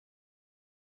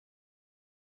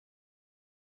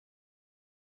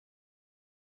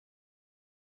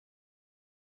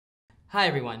Hi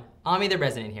everyone, Ami the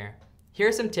resident here. Here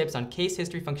are some tips on case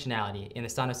history functionality in the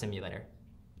SonoSimulator.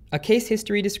 A case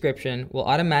history description will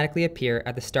automatically appear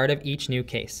at the start of each new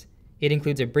case. It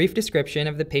includes a brief description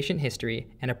of the patient history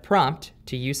and a prompt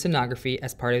to use sonography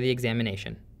as part of the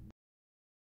examination.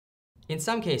 In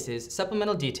some cases,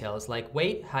 supplemental details like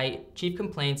weight, height, chief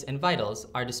complaints, and vitals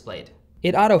are displayed.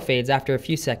 It auto-fades after a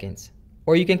few seconds,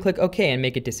 or you can click OK and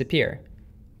make it disappear.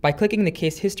 By clicking the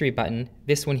Case History button,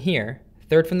 this one here,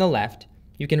 third from the left,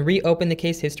 you can reopen the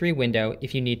Case History window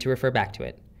if you need to refer back to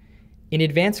it. In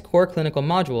advanced core clinical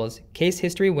modules, Case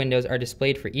History windows are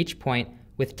displayed for each point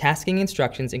with tasking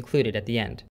instructions included at the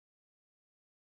end.